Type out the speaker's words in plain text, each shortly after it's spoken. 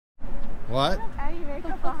What? Add your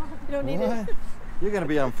makeup on. You don't need What? it. You're gonna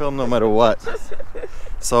be on film no matter what.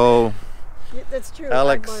 So Yeah, that's true.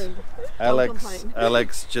 Alex, I mind. Don't complain.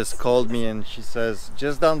 Alex just called me and she says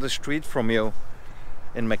just down the street from you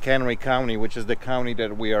in McHenry County, which is the county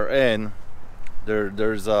that we are in,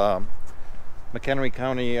 there's a McHenry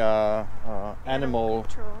County animal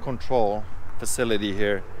control facility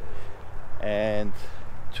here, and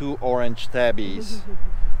 2 orange tabbies.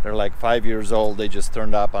 They're like 5 years old. They just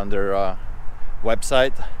turned up on their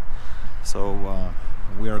website. So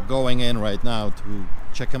we are going in right now to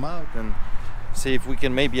check them out and see if we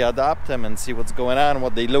can maybe adopt them and see what's going on,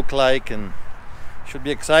 what they look like, and should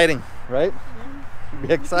be exciting, right? Should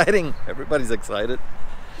be exciting. Everybody's excited.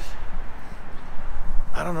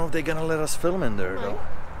 I don't know if they're gonna let us film in there though.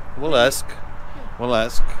 We'll ask. We'll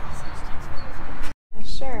ask.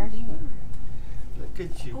 Sure. Look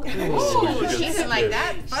at you. Ooh, she didn't like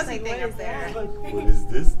that fuzzy thing up there. What is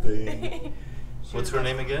this thing? What's her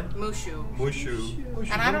name again? Mushu. Mushu.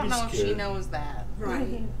 And I don't know if she knows that.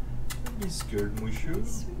 Right. Don't be scared, Mushu.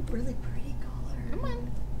 It's really pretty color. Come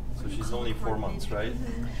on. So she's only 4 months, right?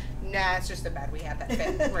 Nah, it's just a bed we had that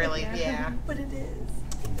fit. Really, yeah. But it is.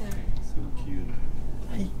 So cute.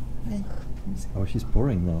 Hey. Oh, she's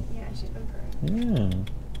pouring now. Yeah, she's been purring.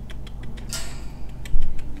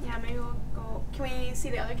 Yeah. Yeah, maybe we'll go. Can we see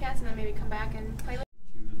the other cats and then maybe come back and play with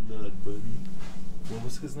Cute lad, buddy. What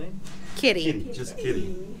was his name? Kitty. Just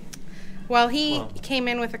Kitty. Well, he came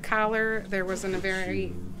in with a collar. There wasn't a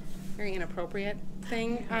very inappropriate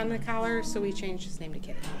thing on the collar, so we changed his name to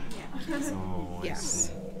Kitty. Oh, I Yes.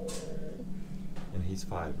 see. And he's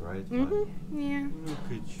 5, right? Yeah. Look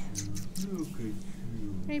at you. Look at you.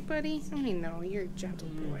 Hey, buddy. I know, you're a gentle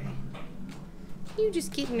boy. You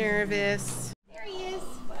just get nervous. There he is,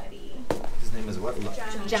 buddy. His name is what?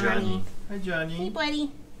 Johnny. Hi, Johnny. Hey,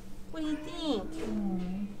 buddy. What do you think?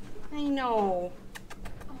 I know.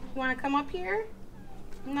 You want to come up here?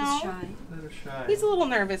 No? He's shy. A little shy. He's a little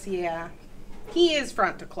nervous, yeah. He is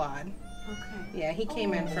front to Claude. Okay. Yeah, he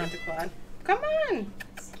came in front to Claude. Come on!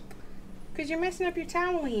 Because you're messing up your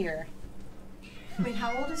towel here. Wait,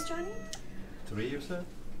 how old is Johnny? 3, you said?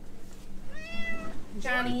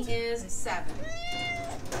 Johnny is 7.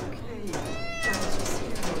 Okay. Johnny's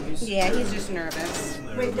just here. Yeah, he's just nervous.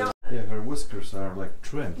 Wait, no. Yeah, her whiskers are like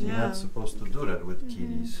trimmed. You're Yeah. not supposed to do that with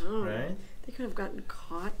kitties, Oh. right? They could have gotten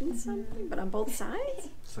caught in something, but on both sides?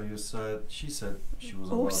 So you said, she said she was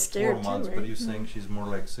Oh, about scared 4 too, months, right? but you're saying she's more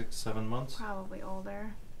like 6, 7 months? probably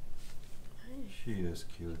older. She is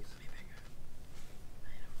cute.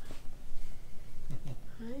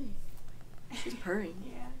 Hi. She's purring.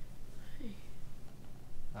 Yeah.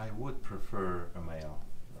 I would prefer a male.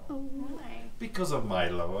 Oh. Why? Because of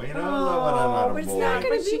Milo, you know? Oh, but it's not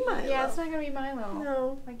gonna But be Milo. Yeah, it's not gonna be Milo.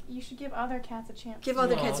 No. Like, you should give other cats a chance. Give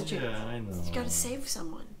other cats a chance. Yeah, I know. You gotta save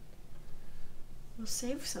someone. We'll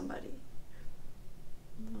save somebody.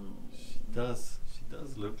 No. She does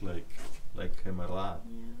look like him a lot.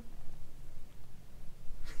 Yeah.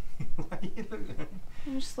 Why are you looking?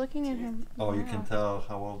 I'm just looking at him. Oh, you can tell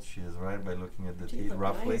how old she is, right? By looking at the Teeth teeth, look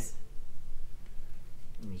roughly. nice.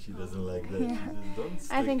 She doesn't like that. Yeah. She just don't I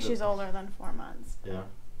stick think the- she's older than 4 months. Yeah.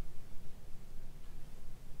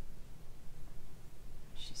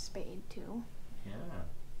 She's spayed too. Yeah.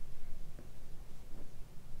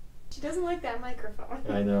 She doesn't like that microphone.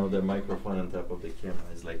 I know the microphone on top of the camera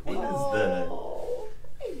is like, what is that? Oh.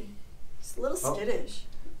 She's a little Oh. skittish.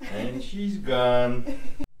 And she's gone. Look,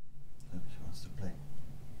 she wants to play.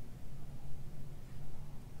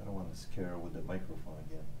 I don't want to scare her with the microphone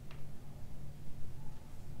again.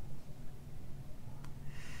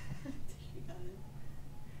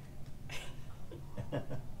 She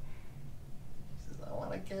says, I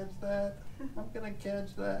want to catch that. I'm going to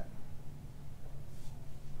catch that.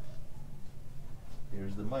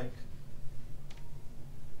 Here's the mic.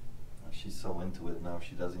 She's so into it now,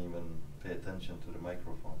 she doesn't even pay attention to the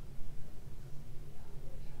microphone.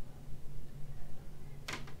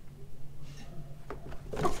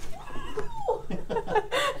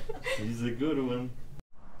 She's a good one.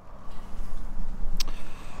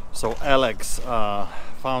 So Alex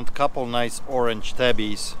found a couple nice orange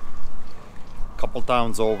tabbies a couple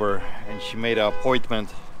towns over, and she made an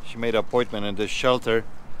appointment. She made an appointment in this shelter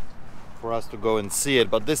for us to go and see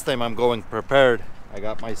it, but this time I'm going prepared. I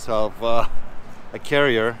got myself a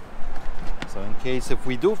carrier, so in case if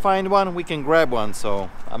we do find one, we can grab one. So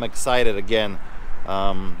I'm excited again.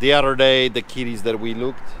 The other day, the kitties that we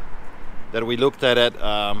looked at it,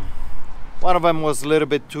 one of them was a little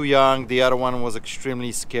bit too young. The other one was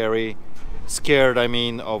extremely scared. I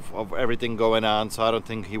mean, of everything going on. So I don't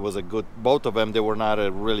think he was a good. Both of them, they were not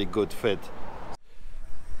a really good fit.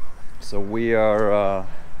 So we are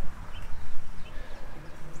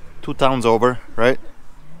 2 towns over, right?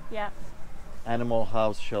 Yeah. Animal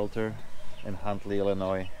House Shelter in Huntley,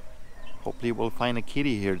 Illinois. Hopefully we'll find a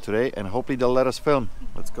kitty here today, and hopefully they'll let us film.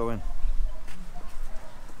 Let's go in.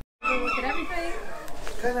 Look at everything.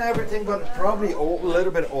 Kind of everything, but probably a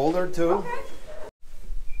little bit older too.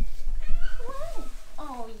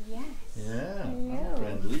 Oh, yes. Yeah, I'm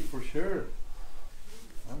friendly for sure.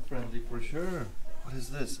 I'm friendly for sure. What is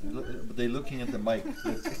this? Look, they're looking at the mic.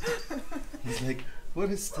 Look. He's like,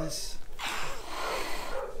 what is this?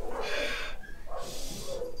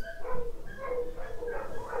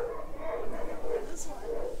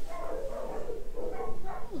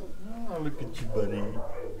 Oh, look at you, buddy.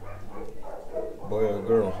 Boy or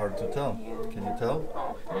girl, hard to tell. Can you tell?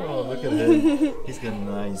 Oh, look at him. He's got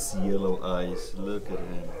nice yellow eyes. Look at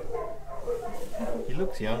him. He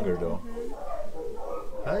looks younger though.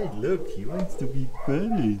 Hi, look, he wants to be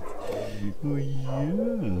petted. Oh yeah.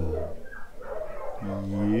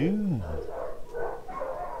 Yeah.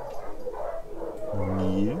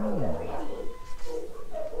 Yeah.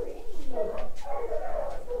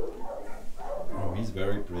 Oh, he's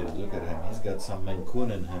very pretty. Look at him. He's got some Maine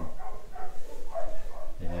Coon in him.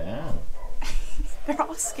 Yeah. They're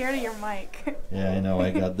all scared of your mic. Yeah, I know.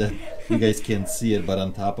 I got that. You guys can't see it, but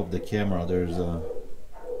on top of the camera, there's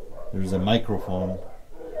a microphone.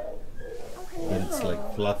 But it's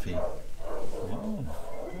like fluffy. Oh,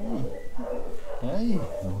 hi. Hi.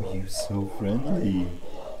 Oh, you're so friendly.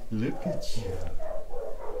 Look at you.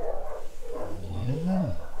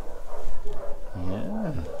 Yeah.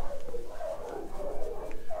 Yeah.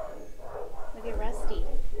 Look at Rusty.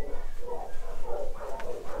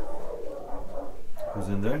 Who's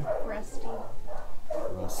in there? Rusty.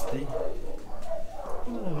 Rusty.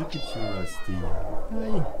 Oh, look at you, Rusty.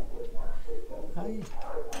 Hi. Hi.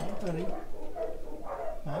 Hi, buddy.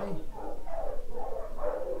 Hi.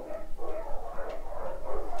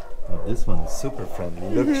 Oh, this one is super friendly.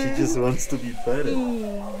 Look, she just wants to be petted.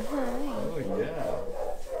 Oh, yeah.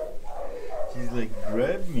 She's like,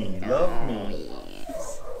 grab me, love me.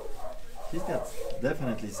 She's got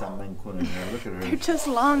definitely some Maine Coon in her. Look at her. They're just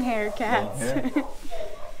long hair Long cats. hair. Is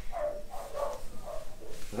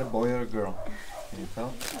that a boy or a girl? Can you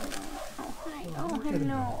tell? Oh, hi. Oh, Oh, look at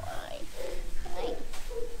hello. Hi. Hi.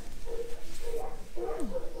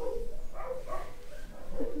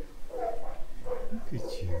 Look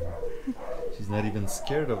at you. She's not even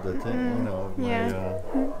scared of the thing, you know. Of Yeah.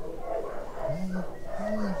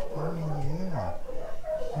 My, yeah.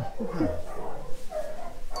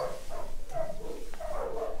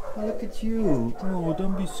 Oh, look at you. Oh,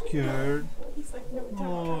 don't be scared. He's like, no, don't come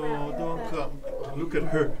Oh, out. don't come. Look at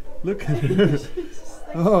her. Look at her.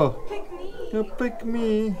 Oh, Pick me. you pick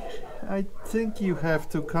me. I think you have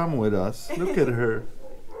to come with us. Look at her.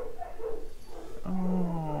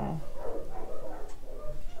 Oh.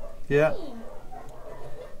 Yeah.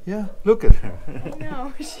 Yeah, look at her.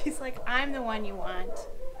 No, she's like, I'm the one you want.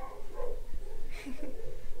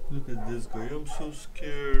 Look at this guy. I'm so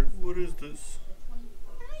scared. What is this?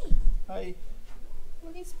 Hi. Hi.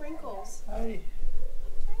 Look at Sprinkles. Hi.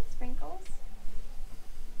 Hi, Sprinkles.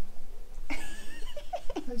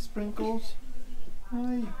 Hi, Sprinkles.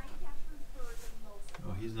 Hi.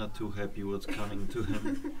 Oh, he's not too happy what's coming to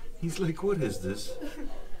him. He's like, what is this?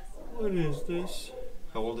 What is this?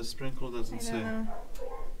 How old is Sprinkle? Doesn't I say. don't know.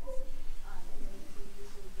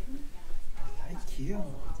 I like you.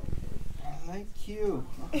 I like you.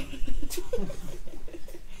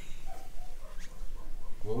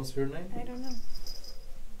 What was her name? I don't know.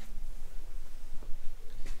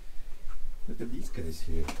 Look at these guys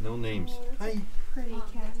here. No names. Hi. Pretty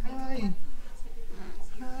cat. Hi.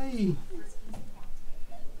 Hi.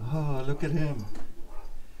 Oh, look at him.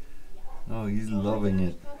 Oh, he's loving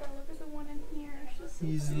it. Look at the one in here. She's so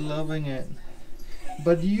He's loving it.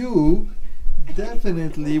 But you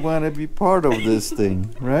definitely want to be part of this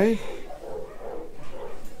thing, right?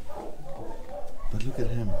 But look at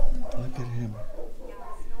him. Look at him.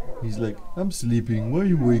 He's like, I'm sleeping. Why are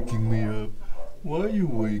you waking me up? Why are you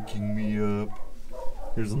waking me up?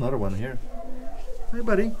 Here's another one here. Hi,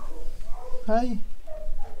 buddy. Hi.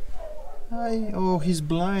 Hi. Oh, he's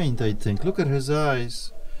blind, I think. Look at his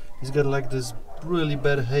eyes. He's got like this really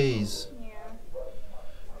bad haze. Yeah.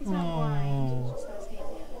 He's not blind. He Oh. just has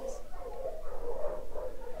haziness.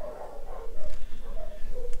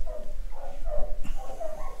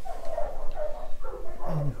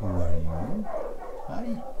 And who are you?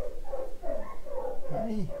 Hi.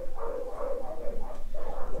 Hi.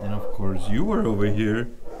 And of course you were over here.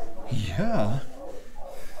 Yeah.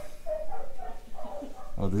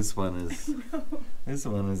 Oh, this one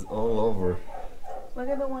is all over. Look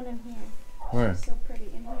at the one in here. Where? So pretty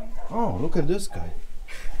in here. Oh, look at this guy.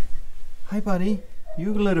 Hi, buddy.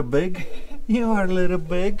 You a little big. You are a little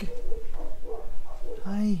big.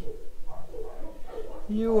 Hi.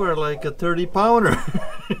 You are like a 30-pounder.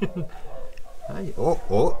 Hi.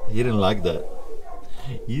 Oh, you didn't like that.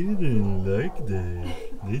 You didn't like that,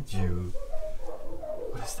 did you?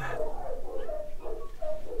 What is that?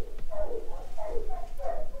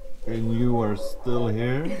 And you are still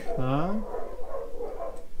here, huh?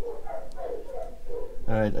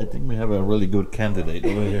 Alright, I think we have a really good candidate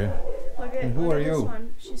over here. Look at, And who look are at this you?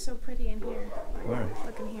 one. She's so pretty in here. Where?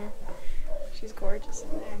 Look in here. She's gorgeous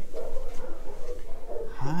in there.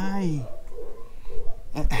 Hi.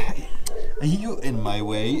 Are you in my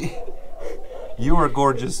way? You are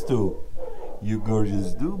gorgeous too. You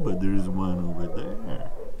gorgeous too, but there's one over there.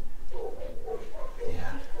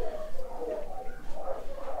 Yeah.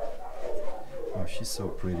 Oh, she's so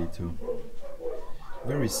pretty too.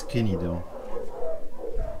 Very skinny though.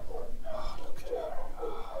 Oh, look at her.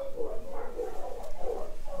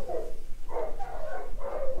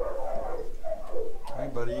 Hi,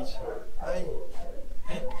 buddies. Hi.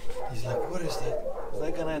 He's like, what is that? Is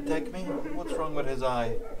that gonna attack me? What's wrong with his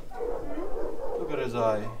eye? Look at his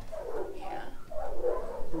eye. Yeah.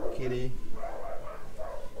 Poor kitty.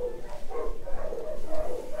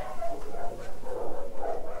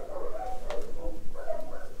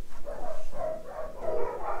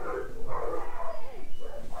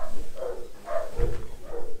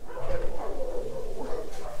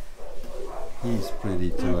 He's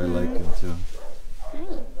pretty too. I like him too. Hi.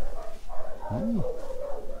 Hi.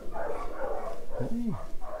 Hi.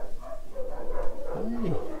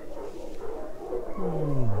 Hi.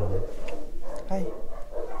 Oh. Hi.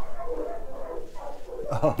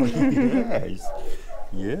 Oh, yes.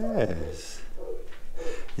 Yes.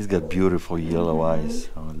 He's got beautiful yellow eyes.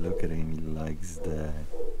 Oh, look at him. He likes that.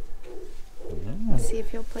 Yeah. See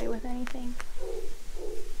if he'll play with anything.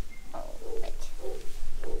 Oh, wait.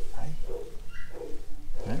 Hi.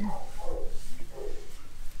 Hi.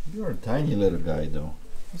 You're a tiny little guy, though.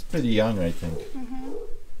 He's pretty young, I think. Mm-hmm.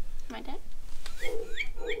 My dad?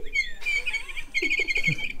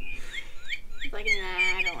 He's like,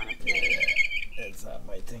 nah, I don't want to play. That's not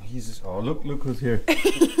my thing. He's just, oh, look who's here.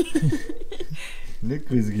 Look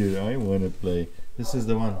who's here. I want to play. This is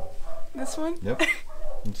the one. This one? Yep.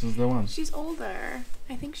 This is the one. She's older.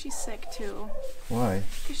 I think she's sick too. Why?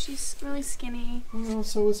 Because she's really skinny. Well,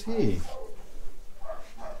 so is he.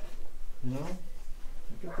 You know?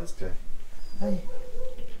 Look at this guy. Hi.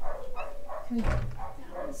 Hi. That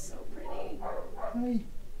one's so pretty. Hi.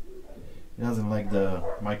 He doesn't like the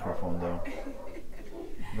microphone though.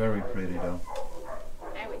 Very pretty though.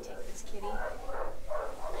 I would take this kitty.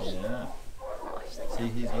 Yeah. Oh, she's like, See,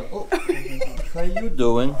 he's like, oh, how you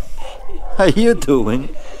doing? How you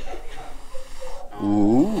doing?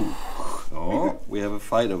 Ooh. Oh, we have a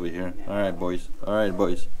fight over here. All right, boys. All right,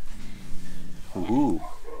 boys. Ooh.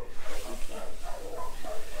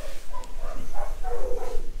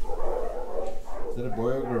 Is that a boy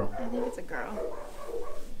or a girl? I think it's a girl.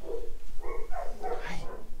 Hi.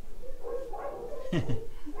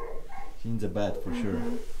 She needs a bat for sure.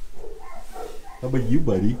 How about you,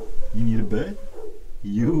 buddy? You need a bat?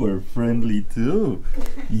 You are friendly too.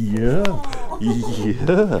 Yeah.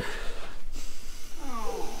 Yeah.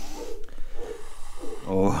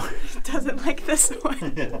 Oh. Doesn't like this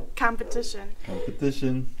one. Competition.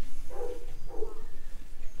 Competition.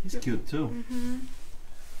 He's cute too.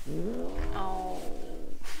 Oh.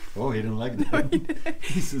 Oh, he didn't like that.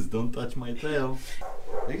 He says, don't touch my tail.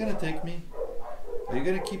 Are you gonna take me? Are you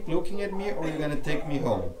gonna keep looking at me or are you gonna take me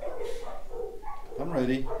home? I'm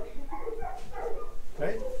ready.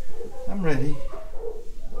 Right? I'm ready.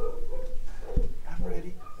 I'm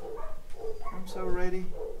ready. I'm so ready.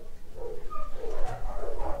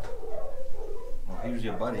 Oh, here's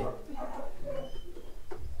your buddy.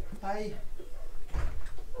 Hi.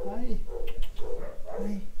 Hi.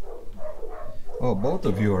 Hi. Oh, both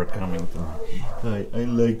of you are coming to me. Hi, I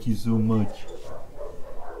like you so much.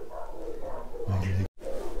 I like.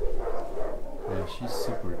 Yeah, she's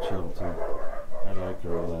super chill too. I like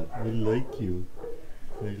her a lot. I like you.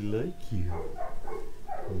 I like you.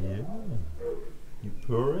 Yeah. You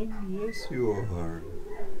purring? Yes, you are.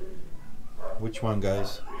 Which one,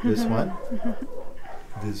 guys? This one?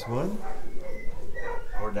 This one?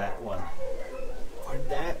 Or that one? Or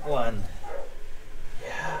that one?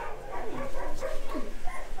 Yeah.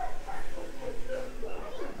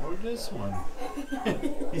 Or this one?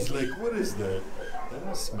 He's like, what is that? I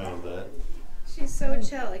don't smell that. She's so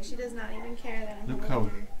chill. Like, she does not even care that I'm Look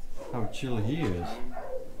holding her. how chill he is.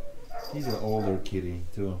 He's an older kitty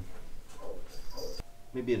too.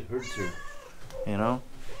 Maybe it hurts her. You know?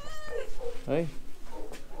 Hey,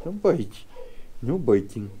 don't bite. No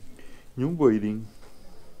biting. No biting.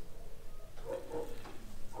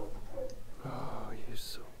 Oh, you're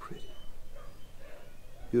so pretty.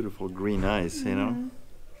 Beautiful green eyes, you know?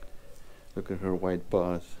 Look at her white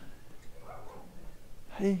paws.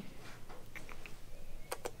 Hey.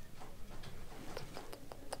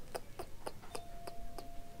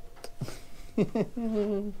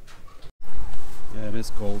 Yeah, it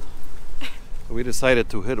is cold. We decided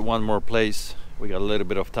to hit one more place. We got a little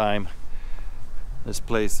bit of time. This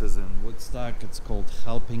place is in Woodstock. It's called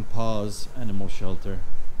Helping Paws Animal Shelter.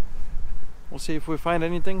 We'll see if we find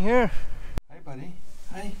anything here. Hi, buddy.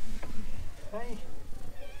 Hi. Hi.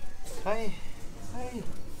 Hi. Hi.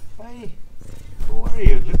 Hi. Who are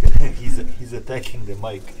you? Look at him. He's attacking the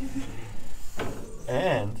mic.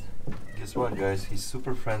 And guess what, guys? He's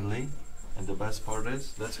super friendly. And the best part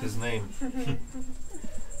is, that's his name.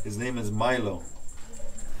 His name is Milo.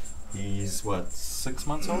 He's what, 6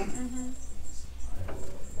 months old?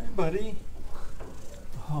 Hey, buddy.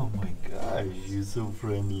 Oh my gosh, you're so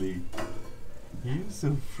friendly. You're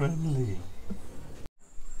so friendly.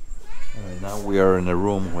 Alright, now we are in a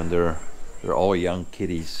room when they're all young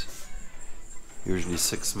kitties. Usually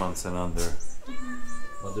 6 months and under.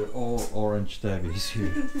 But they're all orange tabbies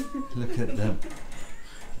here. Look at them.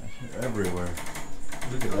 They're everywhere.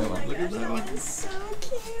 Look at that one. Look at that one. That is so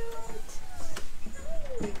cute.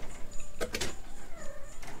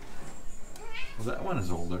 Well, that one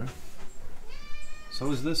is older.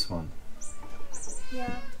 So is this one.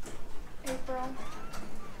 Yeah. April.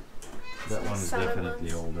 That one is 7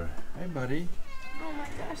 definitely months. older. Hey, buddy. Oh my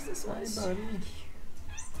gosh, this Hi, one's. buddy.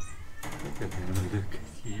 Look at him. Look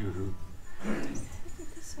at you. Look at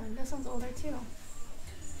this one. This one's older too.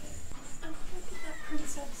 Oh, look at that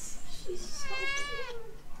princess. She's so cute.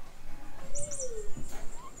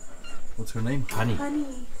 What's her name? Honey.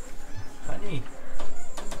 Honey. Honey.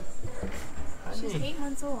 She's Honey. 8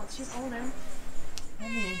 months old. She's older.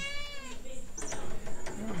 Honey.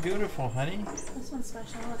 You're beautiful, honey. This one's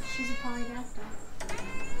special. Look, she's a polydactyl.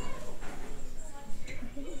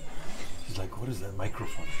 She's like, what is that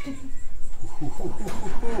microphone?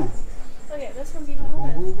 Look at this one's even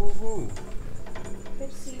older.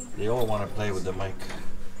 Pipsy. They all want to play with the mic.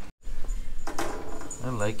 I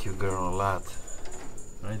like you, girl, a lot.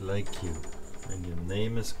 I like you. And your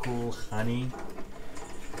name is cool, honey.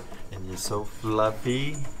 And you're so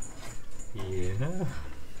fluffy. Yeah.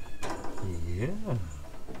 Yeah.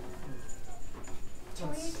 Can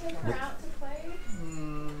we take her out to play?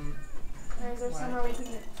 Or is there somewhere we can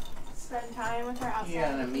spend time with her outside?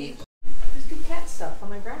 Yeah, and There's good cat stuff on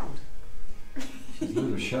the ground. She's a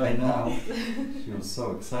little shy now. She was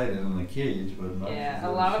so excited in the cage, but now she's Yeah,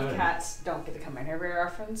 a lot of cats don't get to come in here very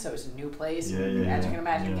often, so it's a new place. Yeah, and yeah, as yeah, you can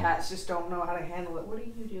imagine, yeah. cats just don't know how to handle it. What are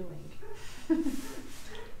you doing?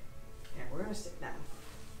 Yeah, we're gonna sit down.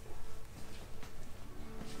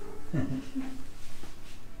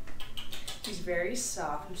 She's very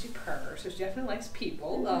soft and she purrs, so she definitely likes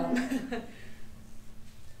people.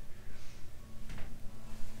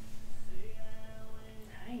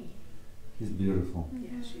 Hi. She's beautiful.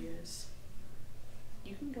 Yeah, she is.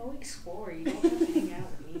 You can go explore. You don't have to hang out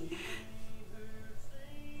with me.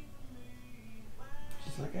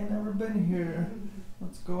 She's like, I never been here.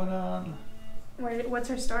 What's going on? What's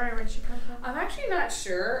her story? Where'd she come from? I'm actually not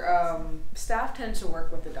sure. Staff tends to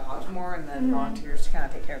work with the dogs more, and then volunteers to kind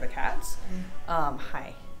of take care of the cats.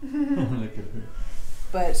 Hi. Look at her.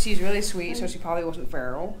 But she's really sweet, so she probably wasn't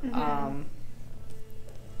feral. Goodness.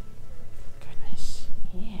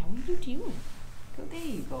 Yeah, what are you doing? Go, there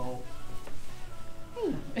you go.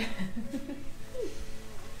 Hey.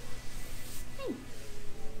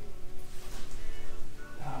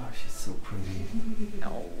 Oh, she's so pretty.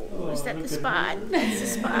 Oh, is that look the at spot? her. That's the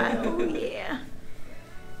spot. Oh, yeah.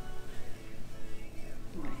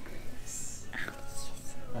 My goodness.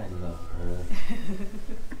 I love her.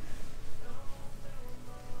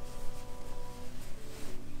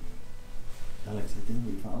 Alex, I think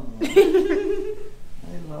we found one. I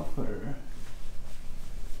love her.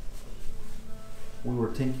 We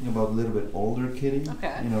were thinking about a little bit older kitty.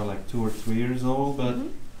 Okay. You know, like 2 or 3 years old, but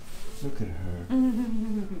look at her.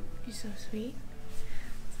 She's so sweet.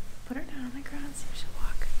 Put her down on the ground, see if she'll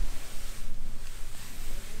walk.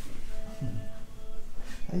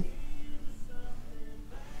 Hey.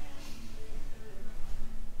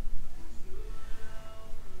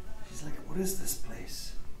 She's like, what is this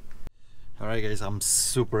place? Alright guys, I'm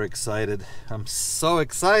super excited. I'm so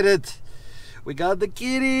excited. We got the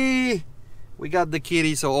kitty. We got the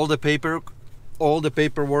kitty, so all the paperwork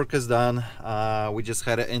is done. We just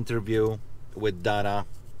had an interview with Donna,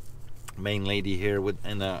 main lady here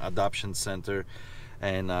in the adoption center,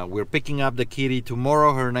 and we're picking up the kitty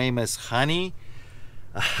tomorrow. Her name is Honey.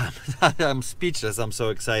 I'm speechless. I'm so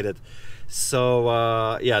excited.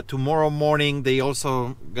 So yeah, tomorrow morning they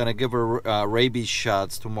also gonna give her rabies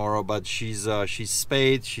shots tomorrow, but she's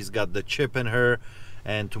spayed. She's got the chip in her,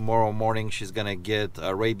 and tomorrow morning she's gonna get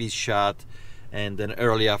a rabies shot, and then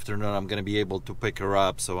early afternoon I'm gonna be able to pick her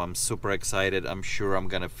up. So I'm super excited. I'm sure I'm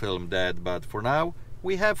gonna film that, but for now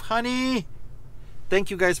we have Honey. Thank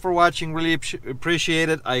you guys for watching. Really appreciate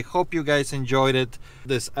it. I hope you guys enjoyed it.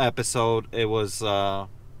 This episode, it was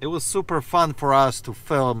super fun for us to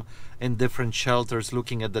film in different shelters,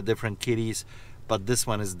 looking at the different kitties. But this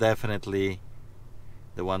one is definitely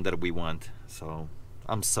the one that we want. So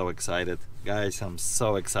I'm so excited, guys. I'm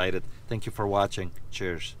so excited. Thank you for watching.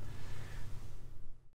 Cheers.